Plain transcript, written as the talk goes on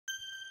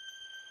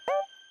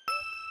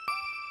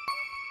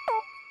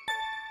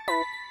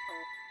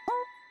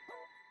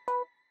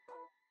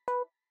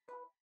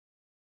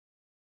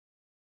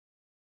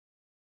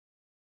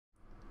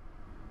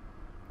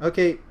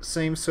Okay,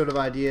 same sort of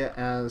idea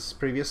as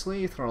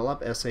previously. Throttle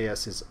up,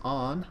 SAS is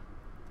on.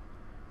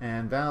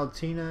 And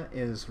Valentina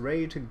is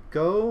ready to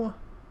go.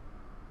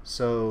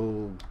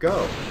 So,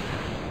 go.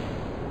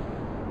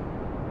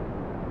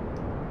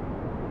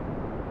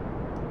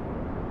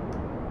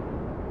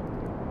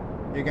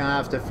 You're gonna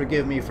have to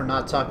forgive me for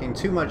not talking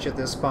too much at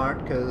this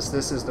part, because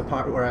this is the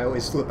part where I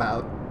always flip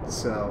out.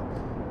 So,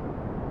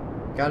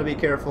 gotta be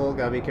careful,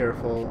 gotta be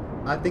careful.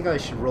 I think I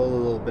should roll a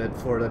little bit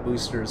for the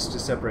boosters to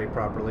separate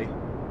properly.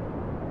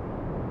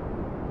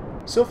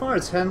 So far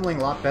it's handling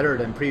a lot better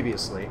than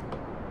previously.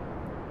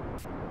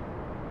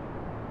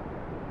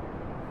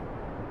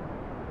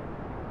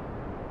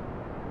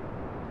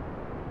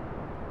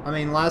 I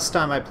mean, last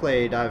time I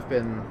played, I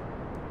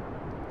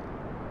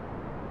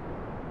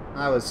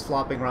was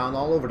flopping around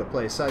all over the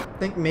place. I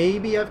think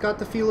maybe I've got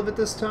the feel of it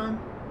this time.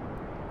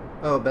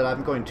 Oh, but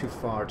I'm going too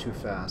far, too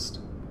fast.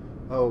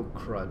 Oh,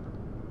 crud.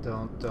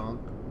 Don't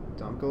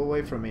go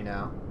away from me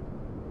now.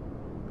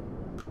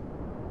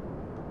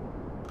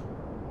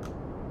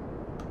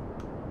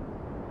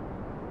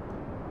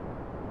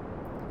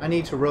 I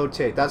need to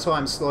rotate. That's why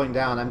I'm slowing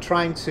down. I'm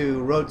trying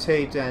to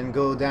rotate and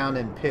go down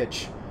in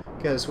pitch,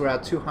 because we're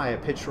at too high a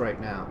pitch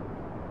right now.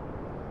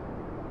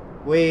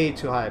 Way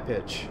too high a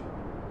pitch.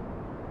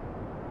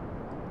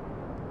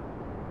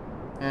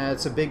 And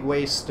it's a big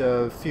waste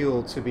of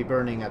fuel to be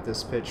burning at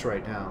this pitch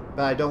right now.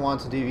 But I don't want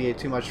to deviate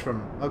too much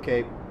from...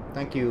 Okay,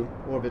 thank you,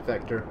 orbit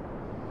vector.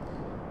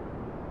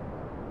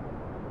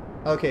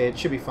 Okay, it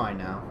should be fine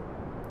now.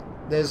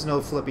 There's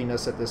no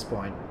flippiness at this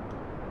point.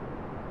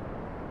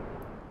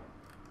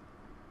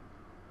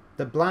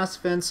 The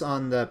blast vents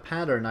on the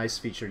pad are a nice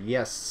feature.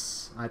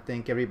 Yes, I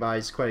think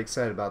everybody's quite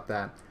excited about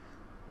that.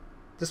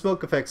 The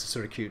smoke effects are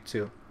sort of cute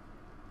too.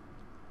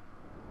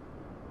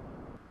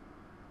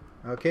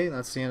 Okay,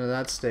 that's the end of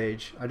that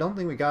stage. I don't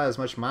think we got as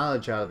much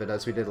mileage out of it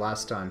as we did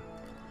last time.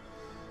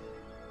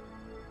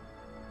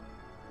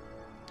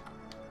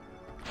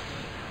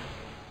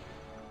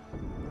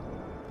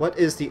 What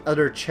is the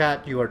other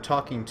chat you are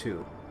talking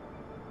to?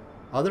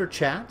 Other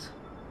chat?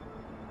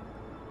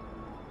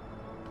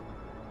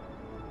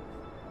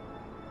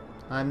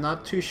 I'm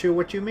not too sure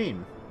what you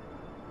mean.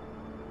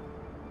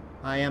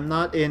 I am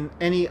not in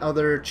any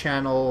other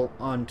channel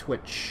on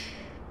Twitch.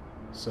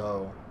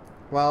 So,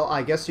 well,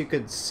 I guess you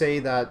could say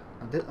that...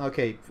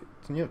 Okay,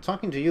 you know,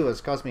 talking to you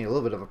has caused me a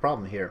little bit of a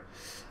problem here.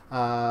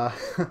 Hold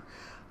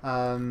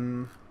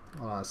on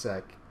a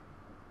sec.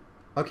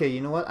 Okay, you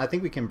know what? I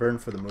think we can burn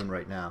for the moon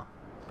right now.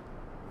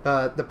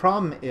 The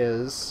problem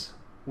is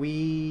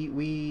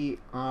we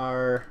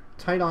are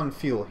tight on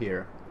fuel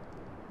here.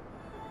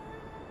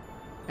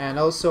 And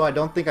also, I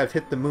don't think I've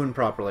hit the moon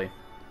properly.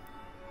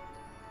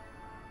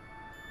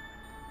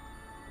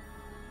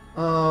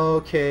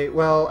 Okay,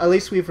 well, at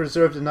least we've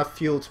reserved enough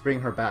fuel to bring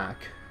her back.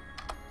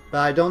 But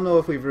I don't know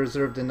if we've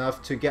reserved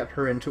enough to get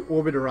her into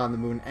orbit around the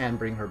moon and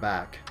bring her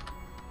back.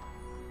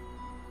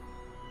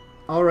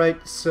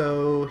 Alright,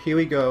 so here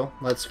we go.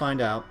 Let's find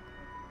out.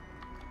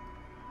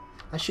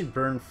 I should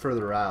burn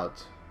further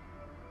out.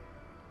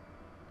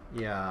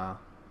 Yeah,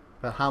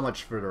 but how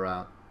much further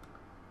out?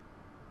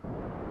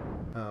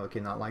 Oh, okay,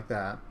 not like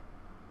that.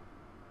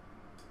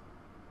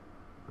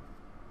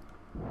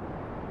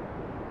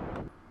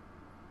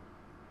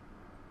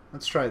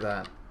 Let's try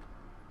that.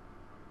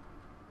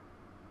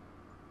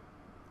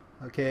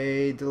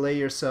 Okay, delay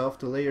yourself,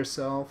 delay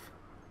yourself.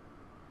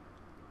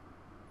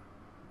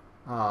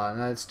 Ah,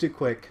 no, it's too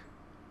quick.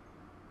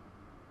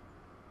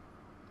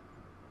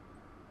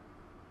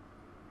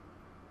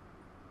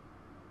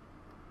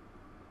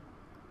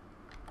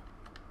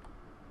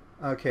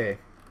 Okay.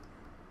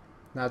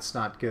 That's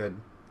not good.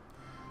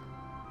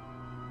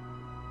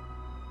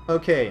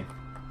 Okay.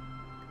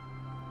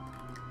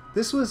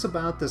 This was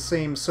about the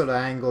same sort of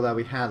angle that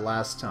we had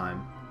last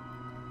time.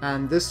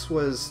 And this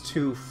was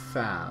too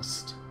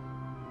fast.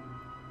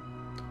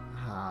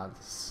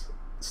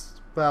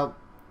 Well,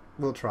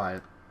 we'll try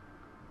it.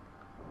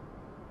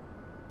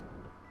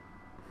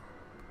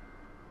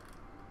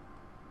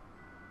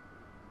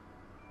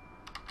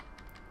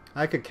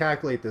 I could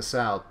calculate this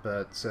out,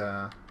 but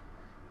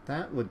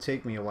that would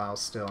take me a while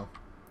still.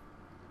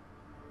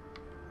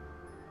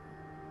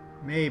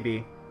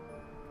 Maybe.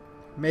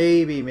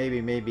 Maybe.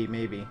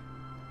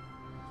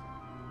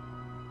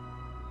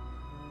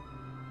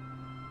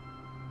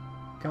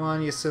 Come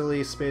on, you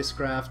silly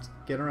spacecraft.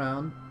 Get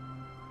around.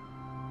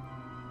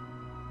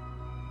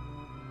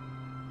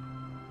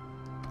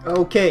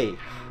 Okay.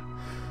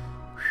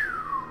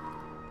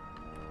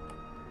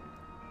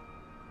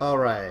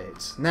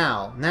 Alright.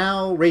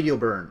 Now radial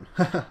burn.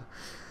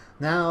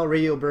 Now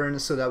radial burn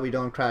so that we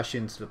don't crash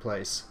into the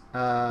place.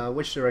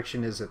 Which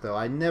direction is it though?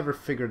 I never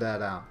figured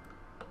that out.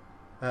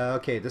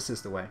 Okay, this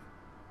is the way.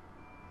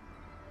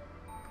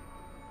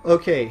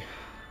 Okay.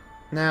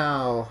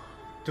 Now,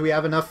 do we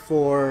have enough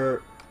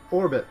for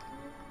orbit?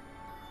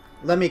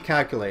 Let me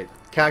calculate.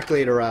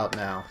 Calculator out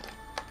now.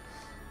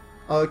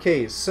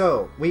 Okay,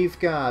 so we've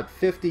got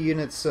 50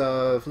 units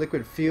of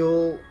liquid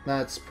fuel.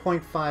 That's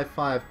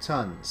 0.55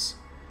 tons.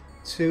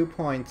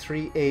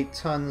 2.38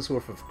 tons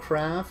worth of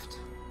craft.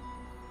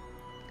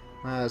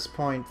 Minus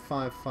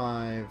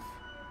 0.55.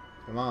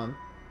 Come on.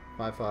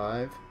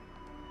 55.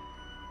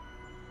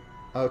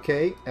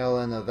 Okay,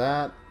 ln of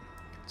that.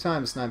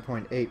 Times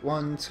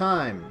 9.81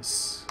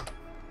 times.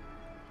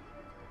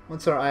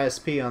 What's our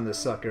ISP on this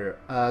sucker?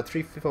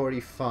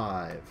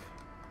 345.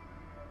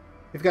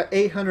 We've got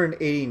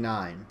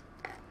 889.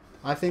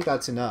 I think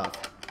that's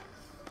enough.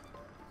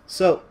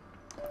 So,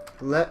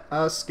 let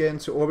us get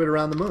into orbit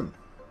around the moon.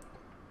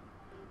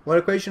 What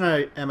equation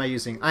am I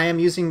using? I am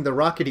using the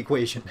rocket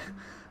equation.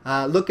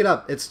 Look it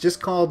up. It's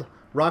just called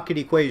rocket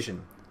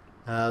equation.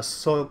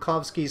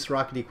 Tsiolkovsky's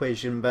rocket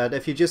equation. But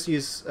if you just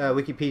use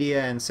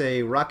Wikipedia and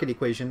say rocket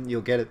equation,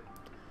 you'll get it.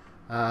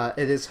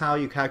 It is how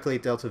you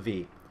calculate delta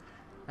V.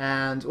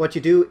 And what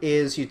you do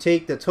is you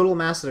take the total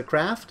mass of the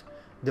craft,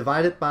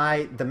 divide it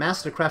by the mass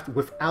of the craft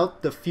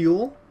without the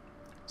fuel.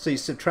 So you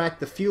subtract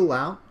the fuel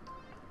out.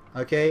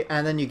 Okay,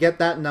 and then you get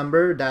that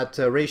number, that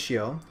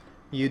ratio.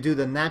 You do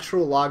the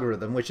natural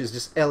logarithm, which is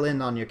just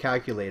ln on your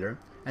calculator,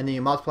 and then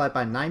you multiply it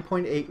by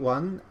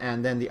 9.81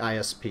 and then the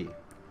ISP.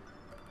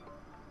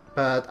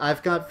 But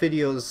I've got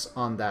videos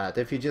on that.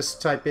 If you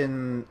just type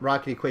in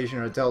rocket equation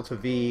or delta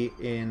V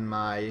in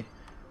my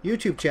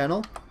YouTube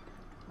channel,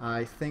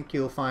 I think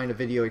you'll find a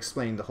video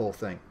explaining the whole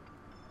thing.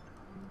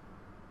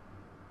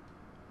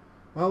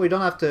 Well, we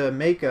don't have to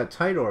make a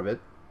tight orbit.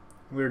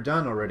 We're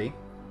done already.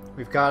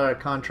 We've got our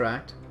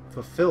contract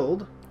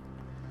fulfilled.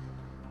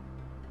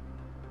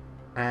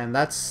 And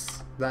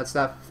that's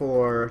that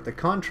for the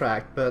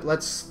contract, but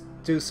let's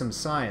do some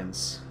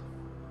science.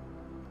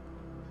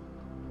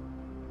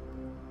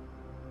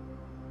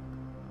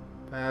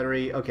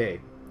 Battery, okay.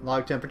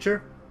 Log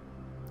temperature.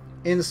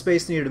 In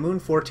space near the moon,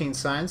 14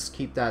 science,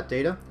 keep that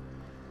data.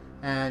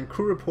 And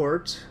crew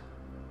report,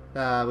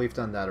 we've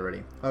done that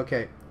already.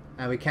 Okay,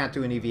 and we can't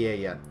do an EVA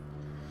yet.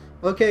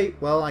 Okay,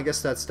 well, I guess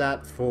that's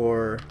that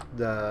for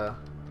the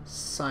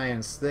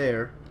science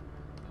there.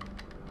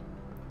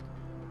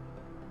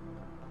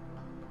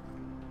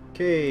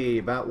 Okay,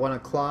 about 1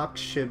 o'clock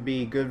should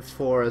be good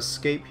for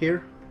escape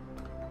here.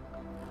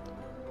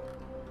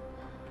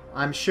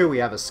 I'm sure we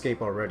have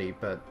escape already,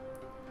 but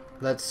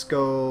let's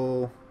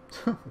go...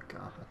 Oh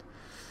god.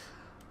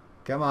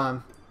 Come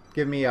on,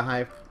 give me a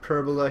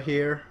hyperbola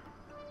here.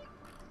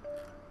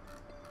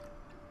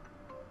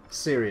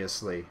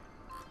 Seriously.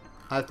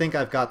 I think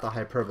I've got the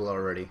hyperbola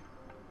already.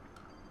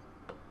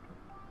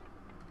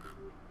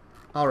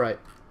 Alright.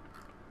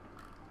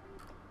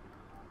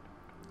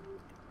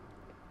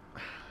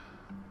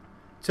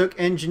 Took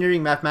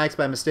engineering mathematics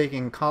by mistake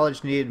in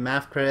college, needed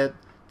math credit,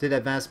 did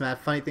advanced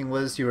math. Funny thing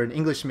was, you were an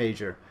English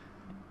major.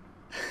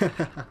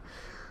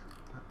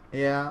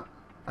 Yeah,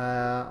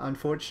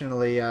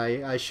 unfortunately,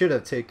 I should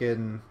have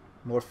taken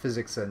more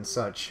physics and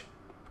such.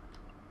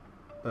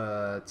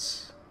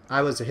 But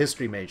I was a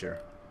history major.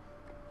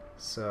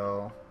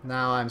 So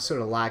now I'm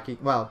sort of lacking.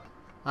 Well,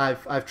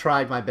 I've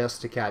tried my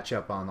best to catch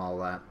up on all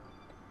that.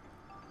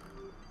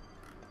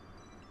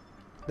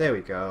 There we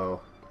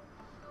go.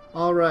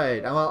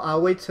 Alright, well,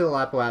 I'll wait till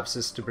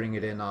Apoapsis to bring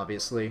it in,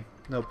 obviously.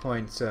 No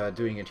point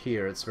doing it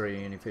here, it's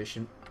very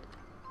inefficient.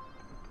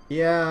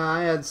 Yeah,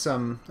 I had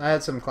some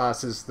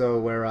classes, though,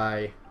 where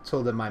I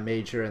told them my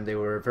major and they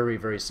were very,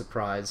 very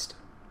surprised.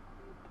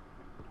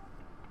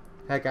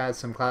 Heck, I had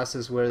some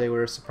classes where they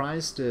were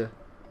surprised to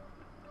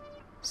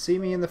see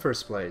me in the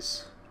first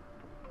place.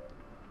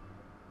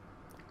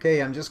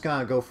 Okay, I'm just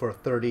gonna go for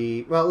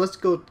 30... Well, let's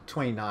go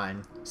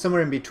 29.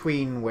 Somewhere in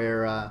between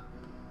where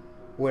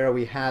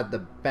we had the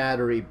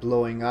battery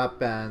blowing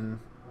up and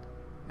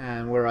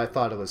where I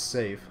thought it was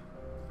safe.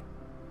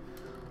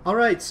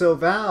 Alright, so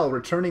Val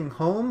returning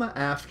home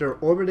after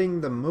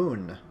orbiting the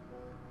moon.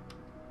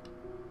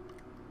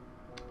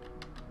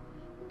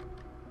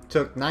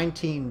 Took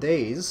 19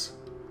 days.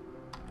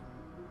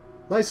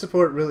 Life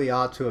support really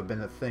ought to have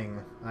been a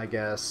thing, I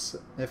guess.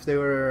 If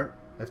they're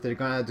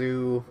gonna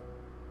do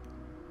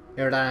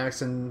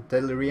aerodynamics and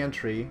deadly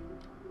re-entry,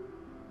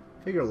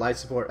 figure life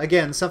support.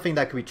 Again, something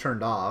that could be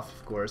turned off,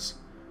 of course.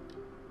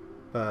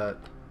 But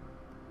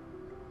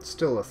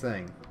still a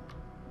thing.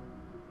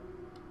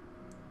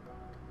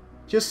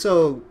 Just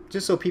so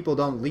people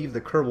don't leave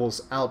the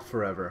Kerbals out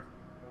forever.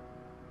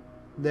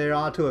 There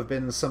ought to have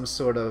been some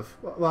sort of...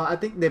 Well, I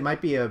think there might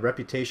be a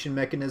reputation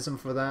mechanism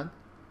for that.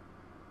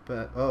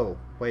 But, oh,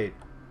 wait.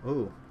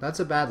 Ooh, that's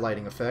a bad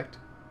lighting effect.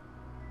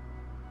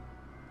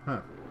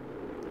 Huh.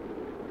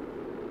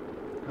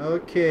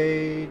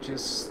 Okay,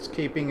 just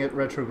keeping it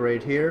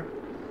retrograde here.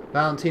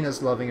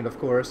 Valentina's loving it, of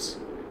course.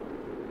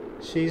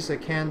 She's a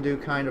can-do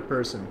kind of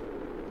person.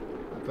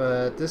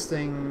 But this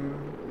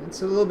thing,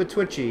 it's a little bit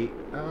twitchy.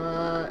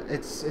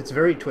 It's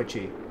very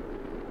twitchy.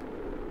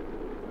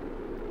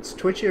 It's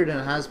twitchier than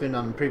it has been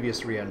on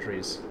previous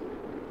re-entries.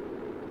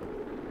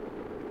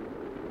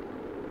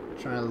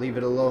 Trying to leave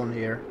it alone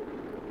here.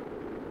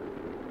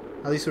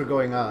 At least we're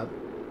going up.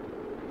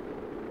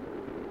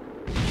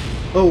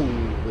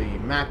 Holy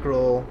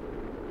mackerel.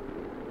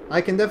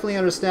 I can definitely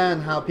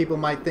understand how people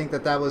might think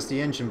that that was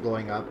the engine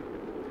blowing up.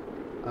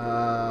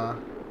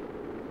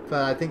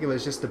 but I think it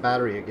was just the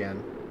battery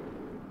again.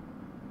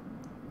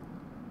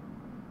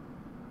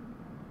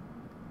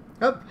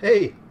 Oh,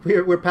 hey,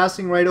 we're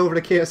passing right over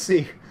to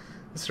KSC.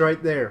 It's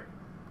right there.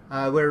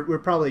 We're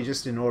probably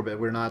just in orbit.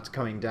 We're not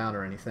coming down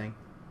or anything.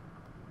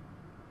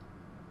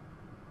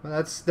 Well,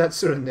 that's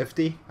sort of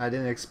nifty. I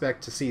didn't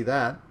expect to see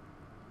that.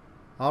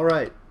 All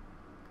right.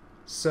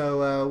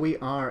 So we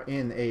are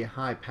in a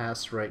high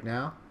pass right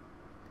now.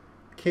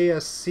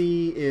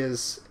 KSC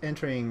is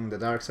entering the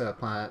dark side of the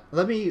planet.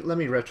 Let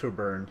me retro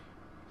burn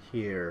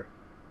here.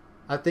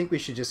 I think we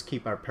should just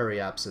keep our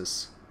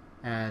periapsis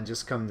and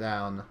just come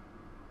down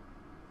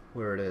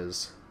where it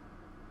is.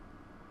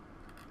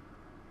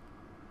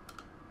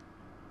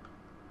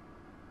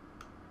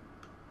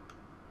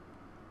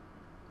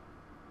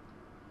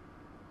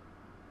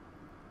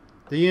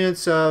 The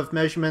units of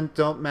measurement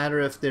don't matter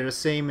if they're the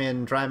same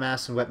in dry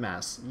mass and wet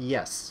mass.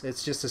 Yes,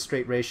 it's just a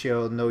straight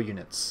ratio, no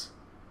units.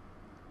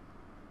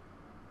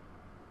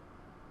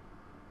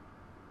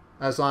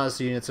 As long as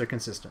the units are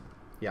consistent.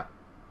 Yeah.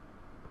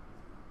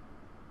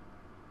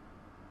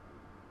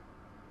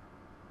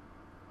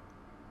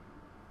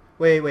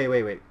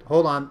 Wait.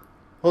 Hold on.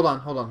 Let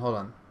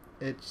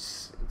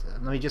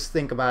me just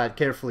think about it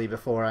carefully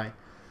before I...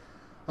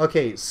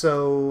 Okay,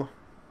 so...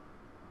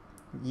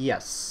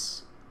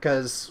 Yes.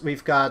 Because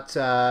we've got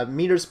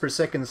meters per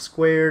second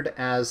squared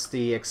as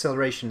the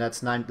acceleration,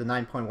 that's the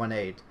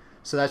 9.18.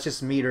 So that's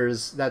just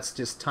meters, that's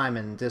just time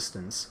and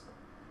distance.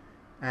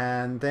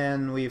 And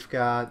then we've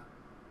got...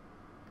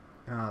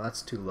 Oh,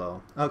 that's too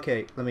low.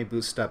 Okay, let me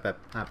boost up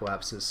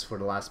apoapsis for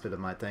the last bit of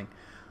my thing.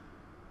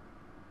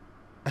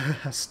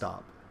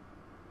 Stop.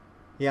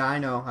 Yeah, I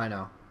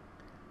know.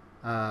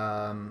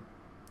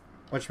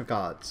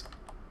 Whatchamacallit.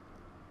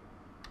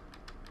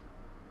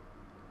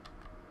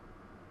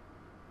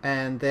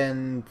 And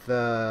then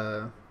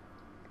the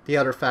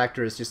other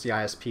factor is just the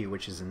ISP,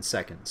 which is in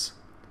seconds.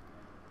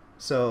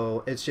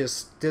 So it's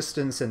just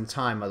distance and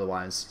time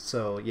otherwise.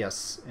 So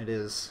yes, it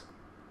is.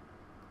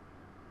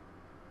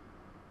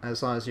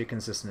 As long as you're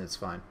consistent, it's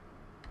fine.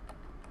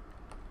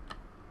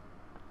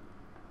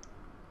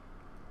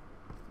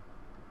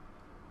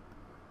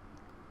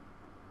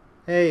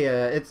 Hey,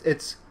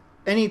 it's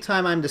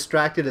anytime I'm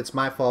distracted, it's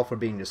my fault for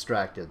being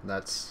distracted.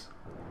 That's...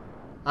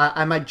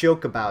 I might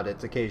joke about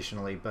it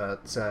occasionally,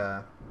 but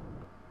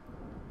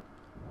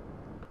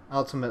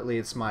ultimately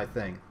it's my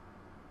thing.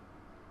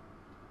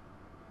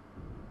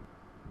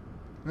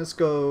 Let's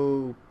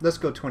go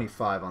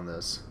 25 on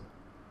this.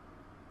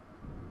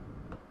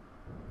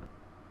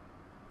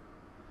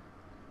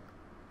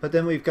 But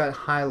then we've got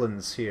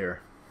Highlands here.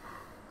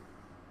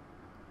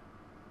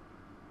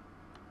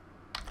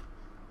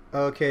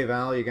 Okay,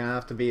 Val, you're gonna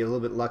have to be a little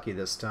bit lucky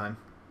this time.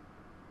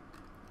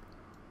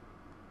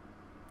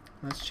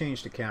 Let's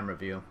change the camera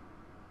view.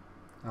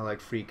 I like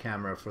free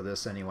camera for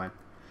this anyway.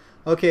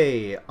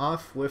 Okay,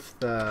 off with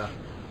the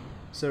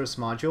service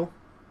module.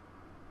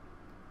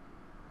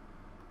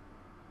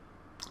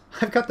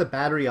 I've got the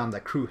battery on the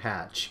crew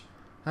hatch.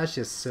 That's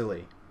just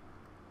silly.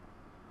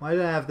 Why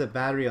did I have the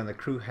battery on the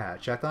crew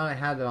hatch? I thought I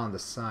had it on the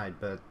side,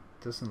 but it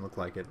doesn't look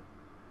like it.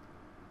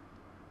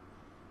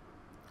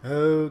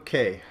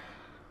 Okay.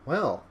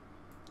 Well.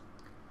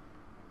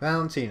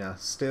 Valentina,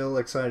 still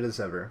excited as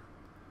ever.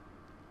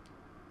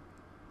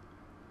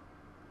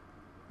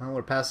 Well,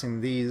 we're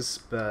passing these,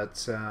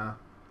 but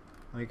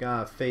we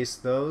gotta face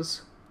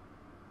those.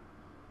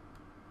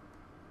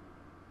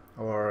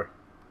 Or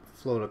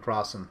float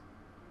across them.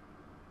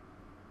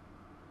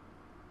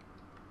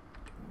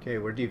 Okay,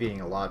 we're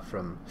deviating a lot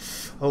from...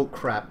 Oh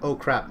crap, oh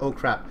crap, oh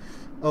crap,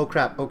 oh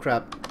crap, oh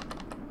crap.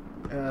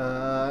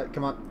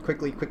 Come on,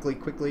 quickly.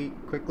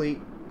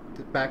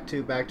 Back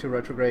to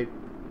retrograde.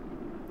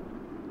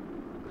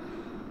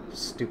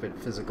 Stupid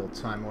physical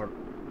time warp.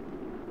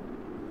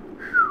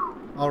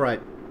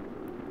 Alright.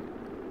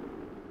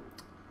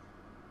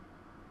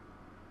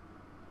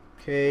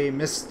 Okay,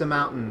 missed the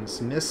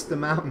mountains.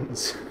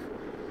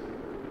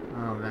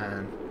 Oh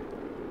man.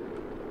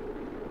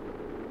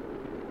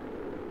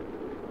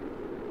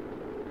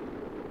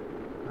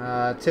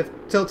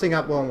 Tilting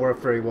up won't work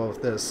very well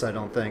with this, I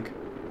don't think.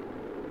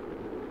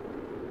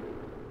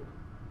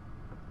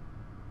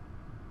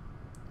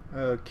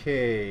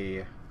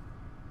 Okay.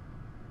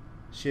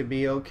 Should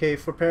be okay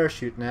for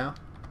parachute now.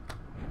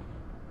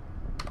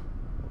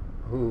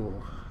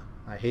 Ooh,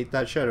 I hate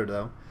that shutter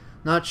though.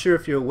 Not sure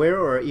if you're aware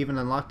or even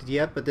unlocked it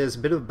yet, but there's a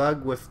bit of a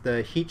bug with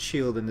the heat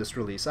shield in this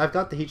release. I've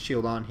got the heat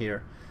shield on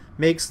here.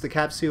 Makes the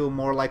capsule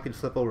more likely to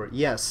flip over.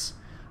 Yes,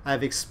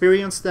 I've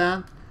experienced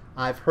that.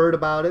 I've heard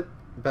about it,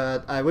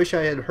 but I wish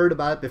I had heard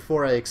about it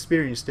before I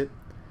experienced it.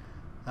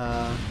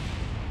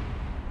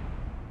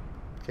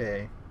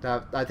 Okay,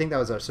 I think that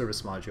was our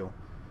service module.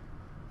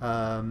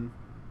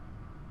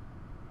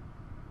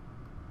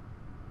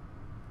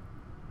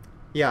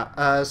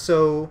 Yeah,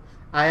 so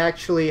I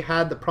actually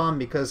had the problem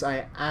because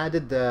I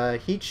added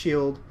the heat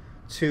shield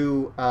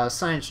to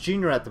Science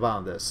Junior at the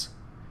bottom of this.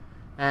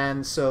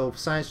 And so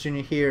Science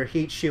Junior here,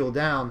 heat shield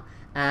down,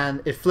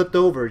 and it flipped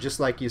over just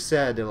like you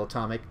said, Little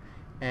Atomic.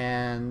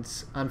 And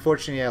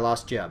unfortunately I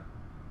lost Jeb.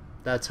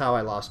 That's how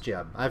I lost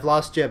Jeb. I've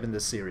lost Jeb in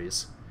this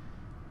series.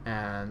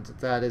 And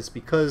that is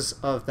because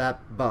of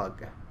that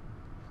bug.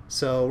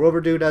 So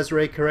Rover Dude has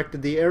already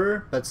corrected the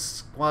error, but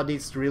Squad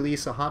needs to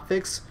release a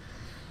hotfix.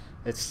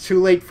 It's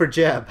too late for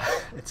Jeb.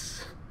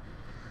 It's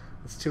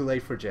too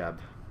late for Jeb.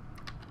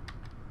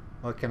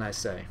 What can I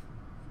say?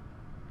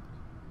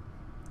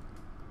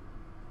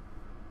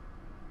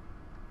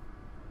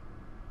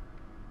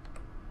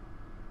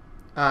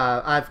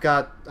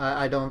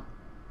 I don't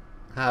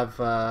have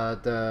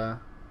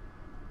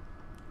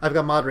I've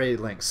got moderated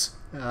links.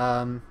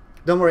 Don't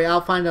worry,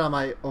 I'll find it on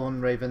my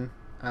own, Raven.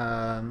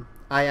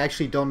 I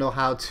actually don't know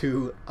how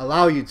to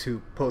allow you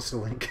to post a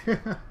link.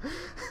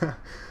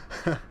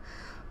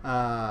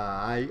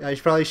 I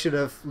probably should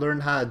have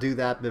learned how to do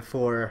that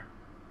before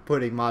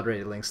putting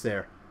moderated links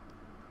there.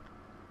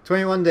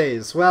 21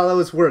 days. Well, it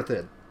was worth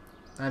it.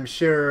 I'm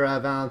sure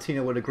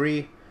Valentina would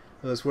agree.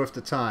 It was worth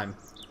the time.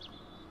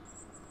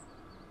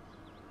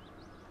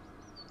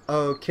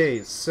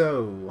 Okay,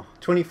 so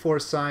 24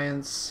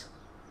 science,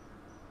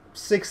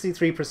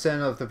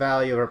 63% of the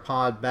value of her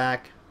pod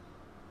back,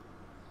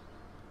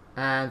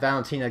 and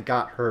Valentina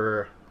got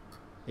her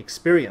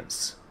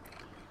experience.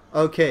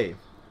 Okay,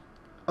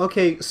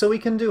 so we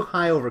can do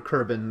high over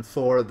Kerbal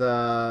for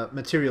the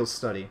materials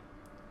study,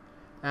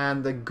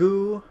 and the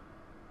goo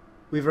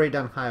we've already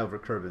done high over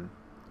Kerbal,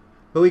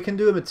 but we can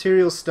do a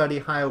materials study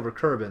high over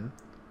Kerbal,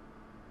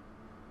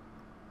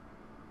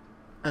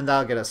 and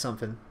that'll get us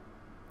something.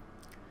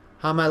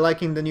 How am I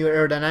liking the new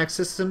aerodynamic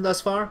system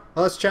thus far?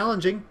 Well, it's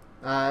challenging.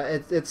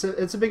 It's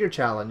a bigger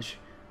challenge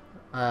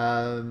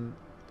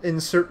in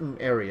certain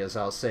areas,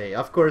 I'll say.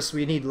 Of course,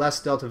 we need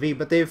less delta V,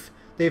 but they've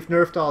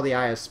nerfed all the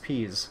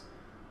ISPs,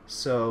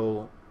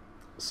 so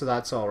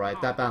that's all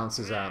right. That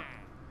balances out.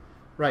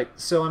 Right.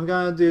 So I'm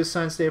gonna do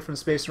science data from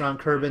space around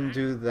Kerbal.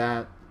 Do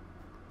that.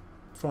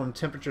 Form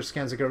temperature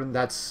scans of Kerbal.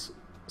 That's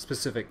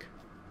specific.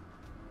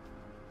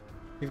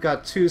 We've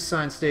got 2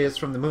 science data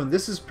from the moon.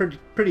 This is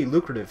pretty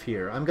lucrative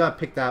here. I'm gonna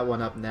pick that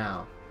one up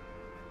now.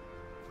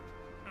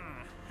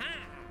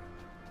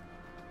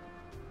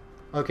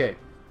 Okay.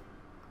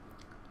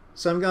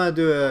 So I'm gonna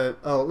do a...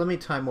 Oh, let me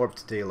time warp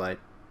to daylight.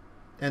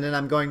 And then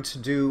I'm going to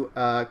do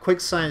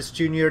quick science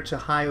junior to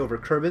high over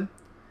Kerbal.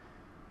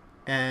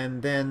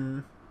 And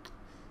then...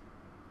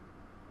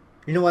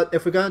 You know what?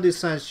 If we're gonna do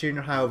science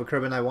junior high over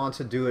Kerbal, I want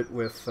to do it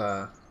with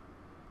the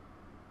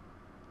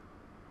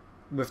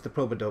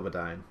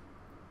Probodobodine.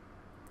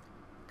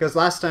 Because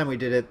last time we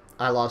did it,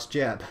 I lost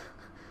Jeb.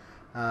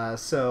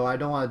 So I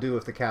don't want to do it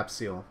with the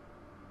capsule.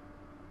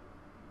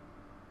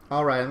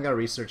 Alright, I'm going to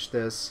research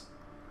this.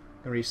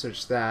 I'm going to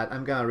research that.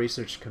 I'm going to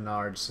research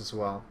canards as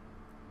well.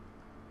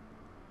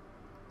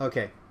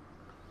 Okay.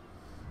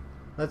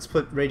 Let's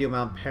put radio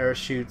mount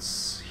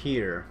parachutes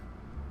here.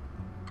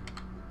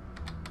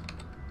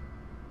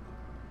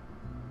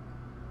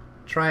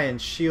 Try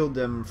and shield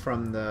them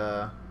from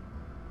the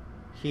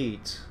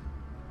heat.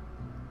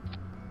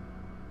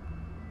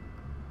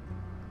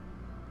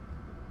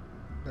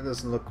 That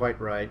doesn't look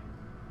quite right.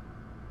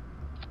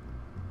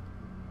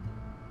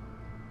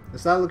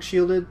 Does that look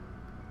shielded?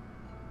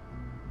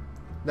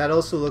 That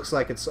also looks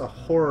like it's a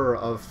horror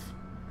of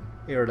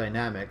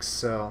aerodynamics,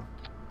 so...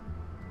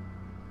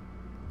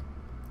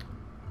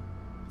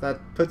 That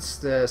puts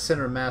the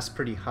center of mass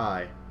pretty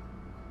high.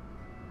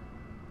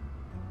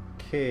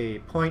 Okay,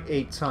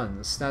 0.8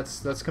 tons.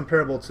 That's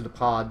comparable to the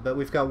pod, but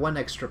we've got 1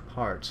 extra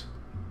part.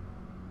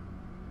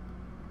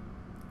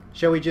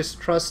 Shall we just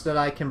trust that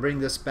I can bring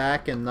this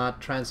back and not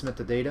transmit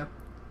the data?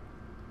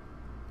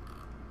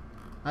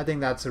 I think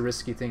that's a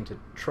risky thing to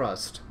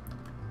trust.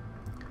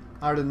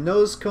 Are the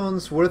nose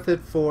cones worth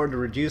it for the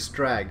reduced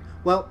drag?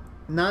 Well,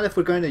 not if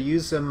we're going to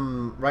use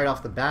them right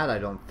off the bat, I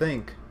don't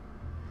think.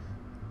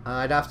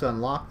 I'd have to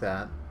unlock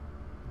that.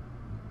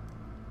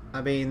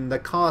 I mean, the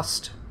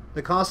cost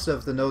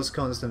of the nose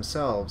cones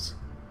themselves.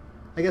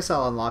 I guess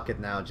I'll unlock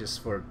it now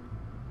just to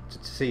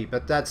see,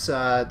 but that's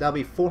that'll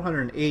be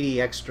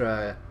 480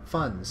 extra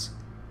funds,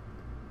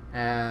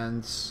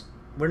 and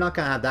we're not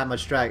gonna have that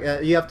much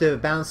drag. You have to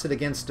balance it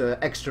against the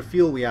extra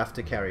fuel we have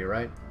to carry,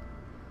 right?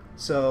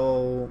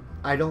 So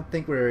I don't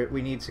think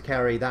we need to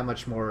carry that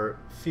much more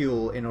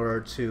fuel in order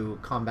to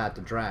combat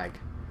the drag.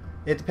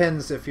 It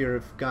depends if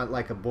you've got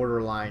like a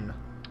borderline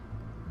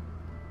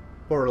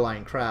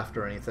craft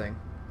or anything.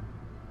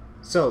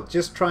 So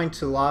just trying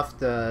to loft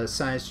the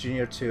Science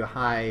Junior to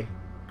high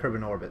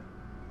Kerbal orbit.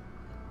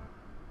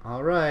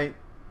 Alright,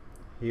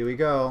 here we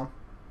go.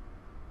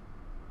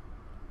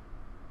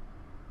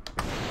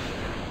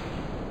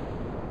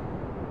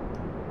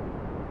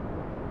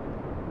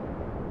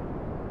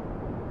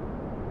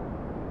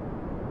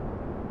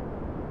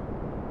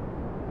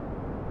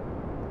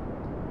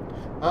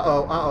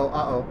 Uh-oh, uh-oh,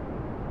 uh-oh.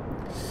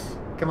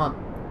 Come on.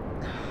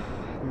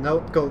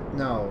 Nope, go,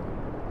 no.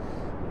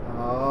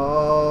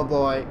 Oh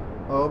boy,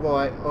 oh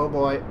boy, oh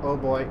boy, oh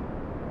boy.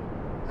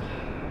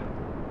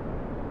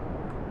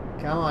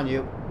 Come on,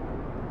 you.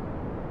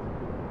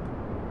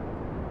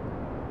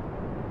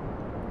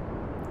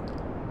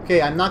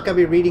 Okay, I'm not going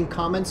to be reading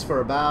comments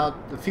for about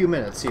a few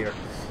minutes here.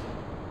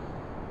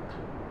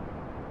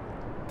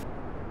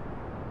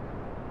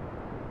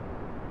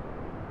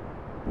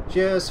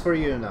 Just for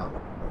you to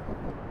know.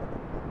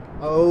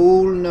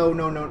 Oh, no,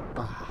 no, no.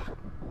 Ah.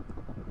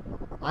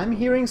 I'm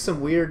hearing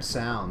some weird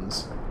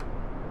sounds.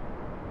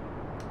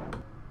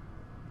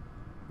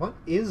 What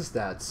is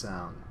that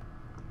sound?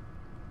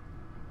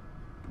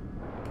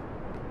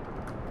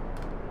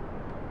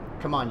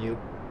 Come on, you.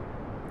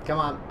 Come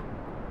on.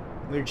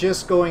 We're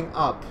just going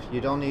up.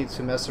 You don't need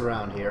to mess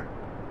around here.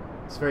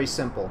 It's very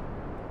simple.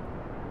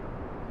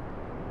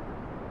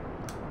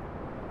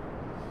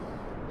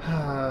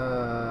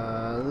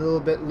 A little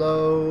bit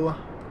low.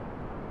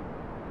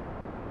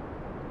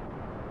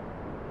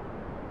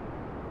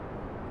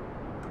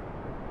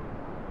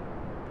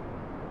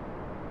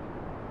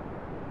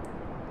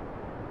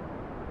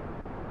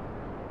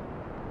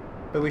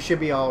 But we should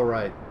be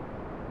alright.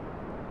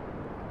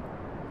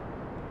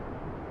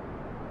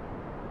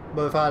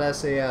 But without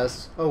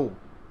SAS... Oh,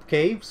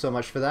 okay, so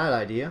much for that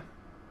idea.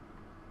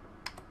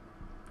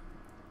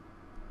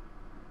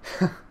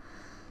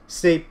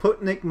 State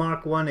Putnik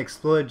Mark 1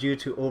 exploded due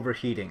to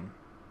overheating.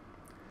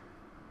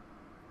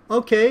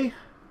 Okay.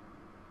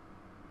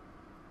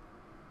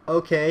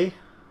 Okay.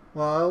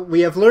 Well,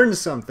 we have learned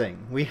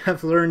something. We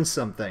have learned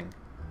something.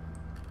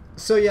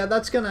 So yeah,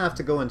 that's gonna have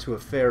to go into a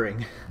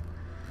fairing.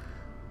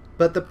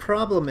 But the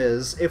problem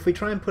is, if we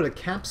try and put a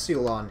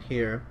capsule on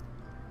here,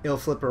 it'll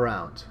flip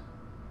around.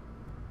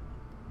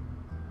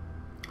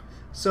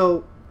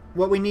 So,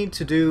 what we need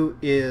to do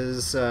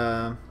is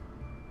go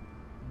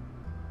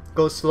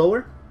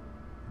slower.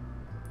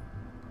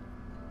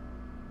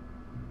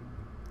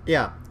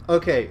 Yeah,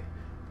 okay.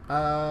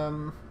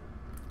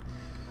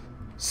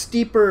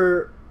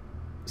 Steeper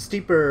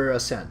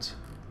ascent.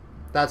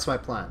 That's my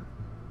plan.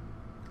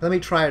 Let me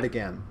try it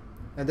again.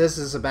 And this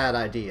is a bad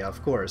idea,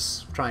 of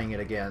course, trying it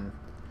again.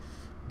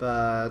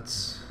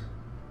 But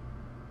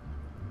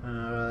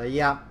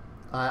yeah,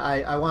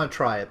 I want to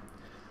try it.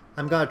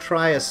 I'm gonna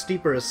try a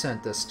steeper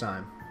ascent this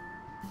time.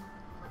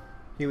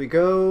 Here we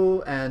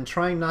go, and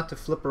trying not to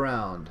flip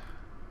around.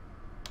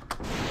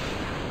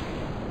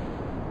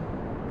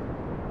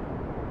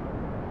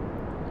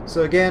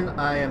 So again,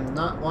 I am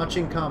not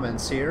watching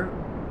comments here.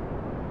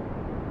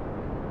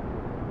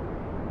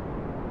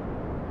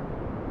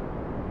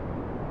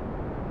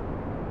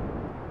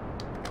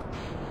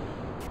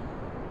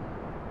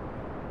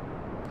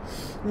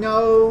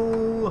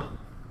 No!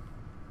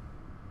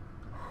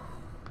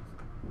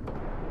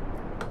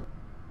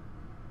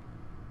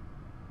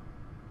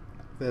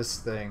 This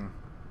thing.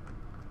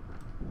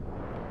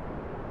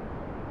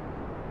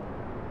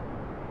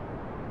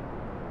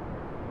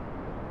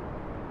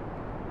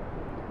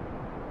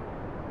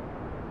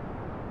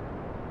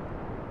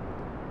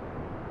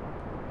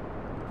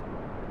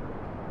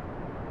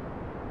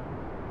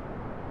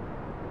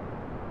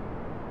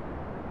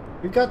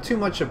 We've got too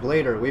much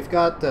ablator. We've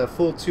got the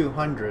full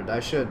 200. I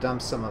should have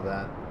dumped some of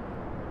that.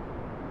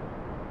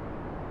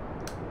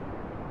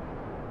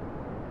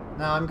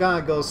 Now I'm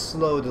gonna go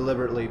slow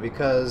deliberately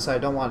because I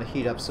don't want to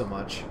heat up so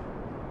much.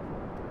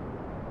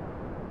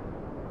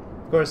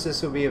 Of course,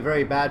 this would be a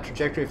very bad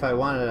trajectory if I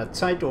wanted a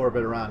tight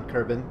orbit around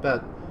Kerbal,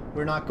 but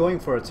we're not going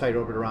for a tight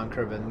orbit around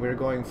Kerbal. We're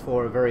going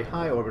for a very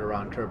high orbit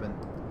around Kerbal.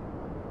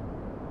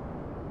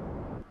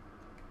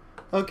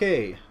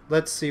 Okay,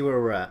 let's see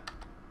where we're at.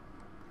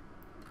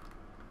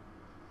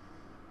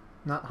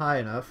 Not high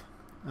enough.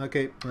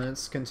 Okay,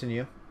 let's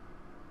continue.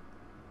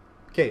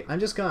 Okay, I'm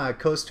just gonna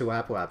coast to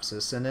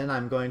apoapsis, and then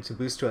I'm going to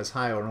boost to as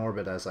high an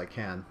orbit as I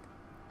can.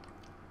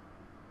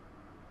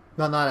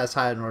 Well, not as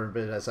high an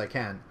orbit as I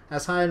can.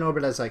 As high an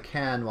orbit as I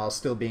can while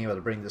still being able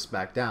to bring this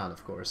back down,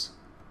 of course.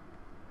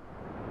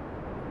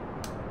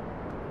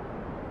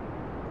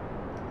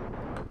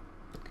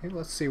 Okay,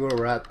 let's see where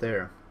we're at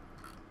there.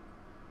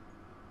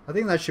 I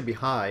think that should be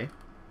high.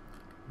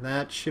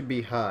 That should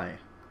be high.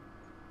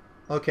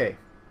 Okay.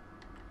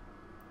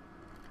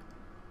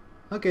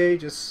 Okay,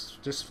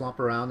 just flop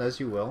around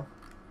as you will.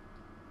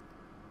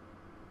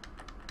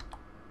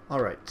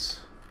 Alright.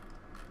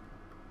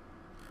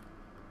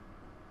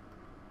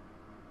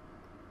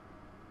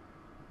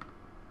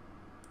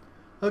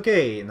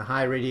 Okay, in the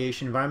high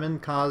radiation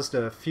environment caused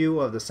a few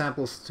of the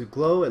samples to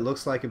glow. It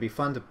looks like it'd be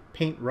fun to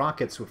paint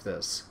rockets with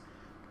this.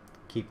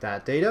 Keep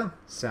that data.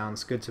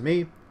 Sounds good to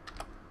me.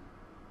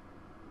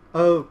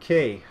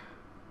 Okay.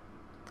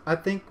 I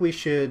think we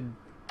should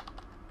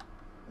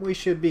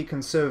be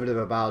conservative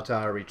about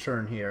our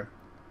return here.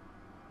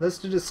 Let's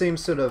do the same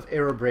sort of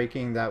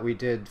aerobraking that we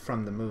did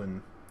from the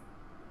moon.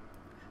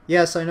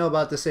 Yes, I know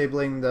about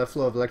disabling the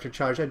flow of electric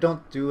charge. I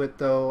don't do it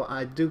though.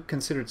 I do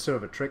consider it sort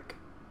of a trick.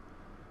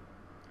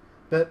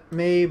 But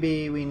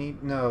maybe we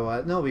need no. No,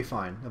 it'll be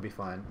fine. It'll be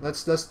fine.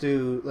 Let's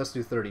do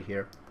 30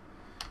 here.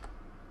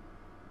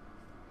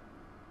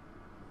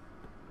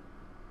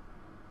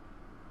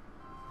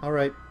 All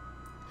right.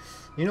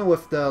 You know,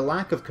 with the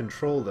lack of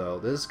control though,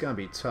 this is gonna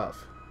be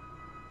tough.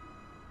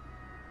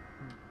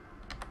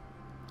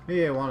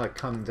 Maybe I want to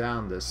come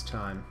down this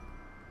time.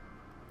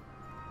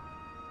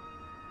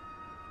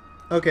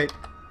 Okay.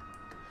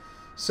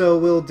 So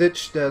we'll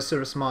ditch the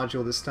service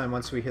module this time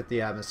once we hit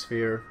the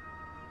atmosphere.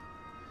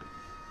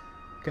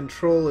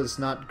 control is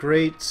not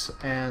great,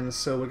 and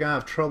so we're gonna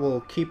have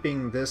trouble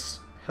keeping this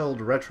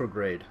held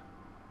retrograde.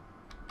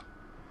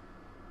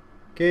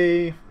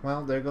 Okay,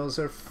 well, there goes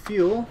our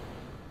fuel.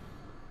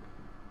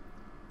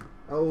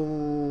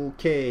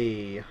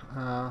 Okay,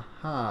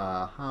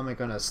 how am I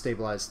gonna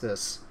stabilize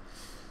this?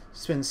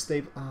 Spin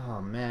stable.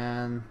 Oh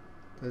man,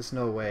 there's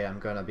no way I'm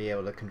gonna be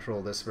able to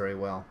control this very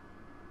well.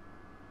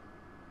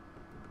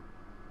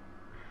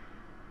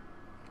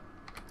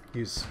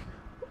 Use.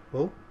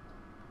 Oh.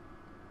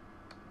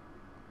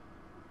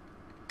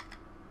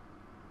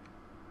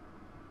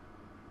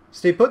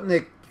 Stay put and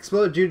it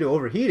exploded due to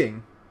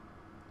overheating.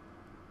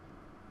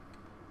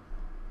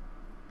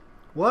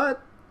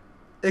 What?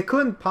 It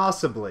couldn't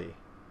possibly.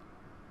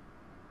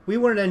 We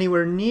weren't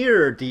anywhere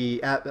near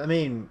the... I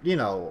mean, you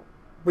know,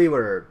 we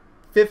were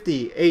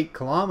 58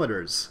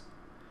 kilometers.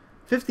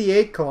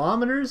 58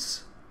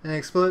 kilometers? And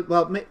exploded...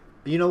 Well,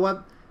 you know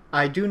what?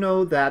 I do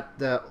know that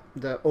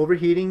the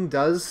overheating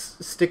does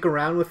stick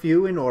around with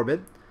you in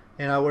orbit.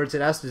 In other words,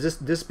 it has to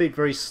dissipate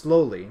very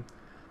slowly.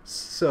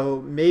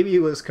 So maybe it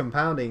was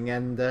compounding,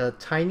 and the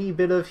tiny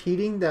bit of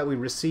heating that we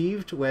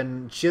received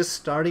when just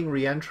starting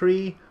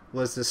re-entry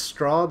was the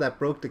straw that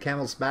broke the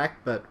camel's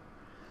back, but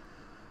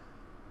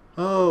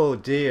oh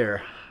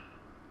dear.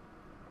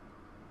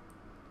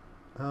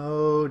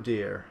 Oh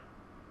dear.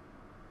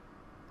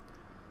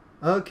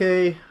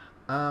 Okay,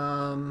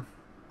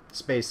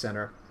 Space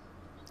Center.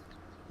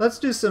 Let's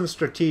do some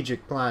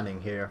strategic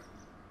planning here.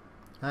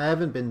 I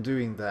haven't been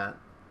doing that.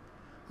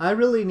 I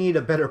really need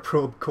a better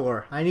probe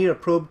core. I need a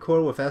probe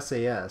core with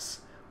SAS.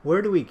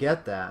 Where do we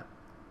get that?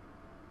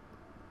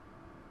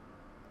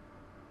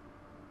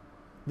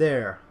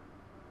 There.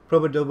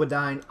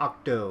 Probodobodyne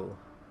Octo.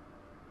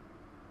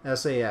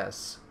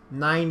 SAS.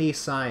 90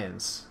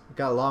 science.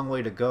 Got a long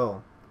way to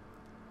go.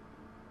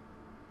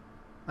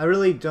 I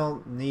really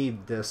don't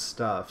need this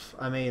stuff.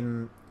 I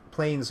mean,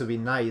 planes would be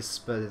nice,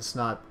 but it's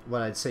not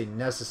what I'd say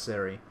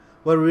necessary.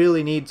 What we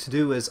really need to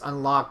do is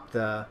unlock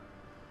the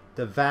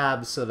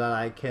VAB so that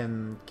I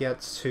can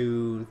get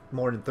to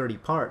more than 30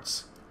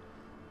 parts.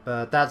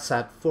 But that's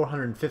at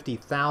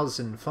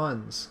 450,000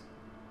 funds.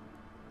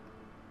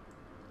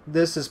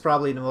 This is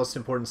probably the most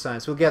important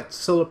science. We'll get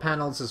solar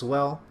panels as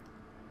well.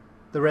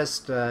 The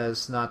rest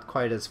is not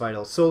quite as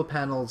vital. Solar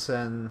panels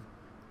and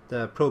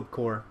the probe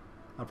core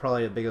are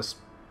probably the biggest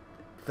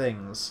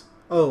things.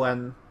 Oh,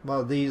 and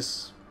well,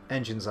 these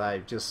engines I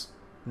just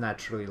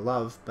naturally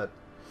love, but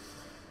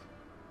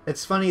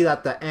it's funny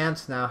that the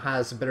Ant now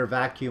has a better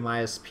vacuum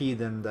ISP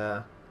than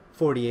the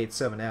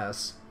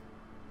 48.7S.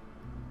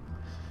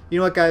 You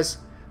know what, guys?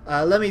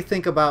 Let me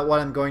think about what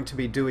I'm going to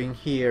be doing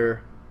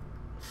here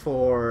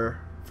for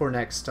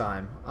next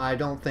time. I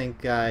don't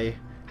think I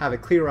have a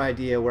clear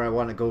idea where I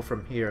want to go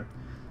from here,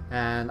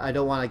 and I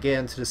don't want to get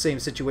into the same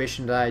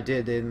situation that I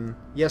did in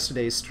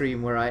yesterday's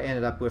stream where I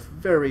ended up with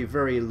very,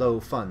 very low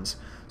funds.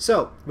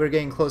 So we're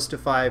getting close to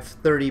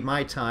 5:30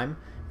 my time,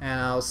 and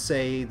I'll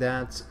say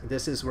that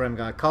this is where I'm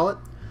gonna call it.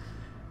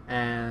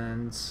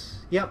 And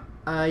yep,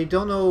 I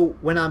don't know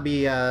when I'll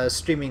be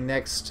streaming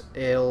next.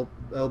 It'll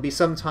be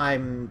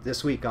sometime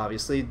this week,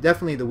 obviously.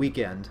 Definitely the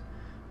weekend.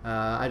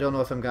 I don't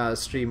know if I'm gonna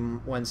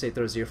stream Wednesday,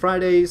 Thursday, or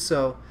Friday.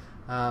 So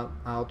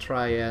I'll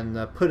try and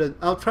put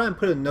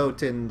a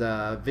note in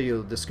the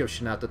video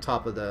description at the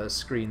top of the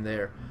screen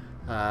there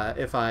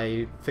if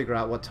I figure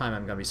out what time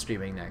I'm gonna be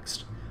streaming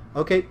next.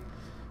 Okay,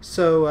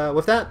 so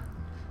with that,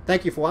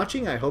 thank you for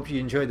watching. I hope you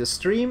enjoyed the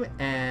stream,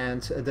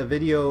 and the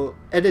video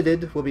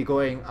edited will be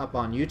going up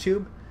on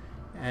YouTube.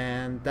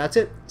 And that's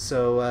it.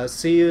 So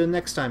see you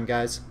next time,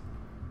 guys.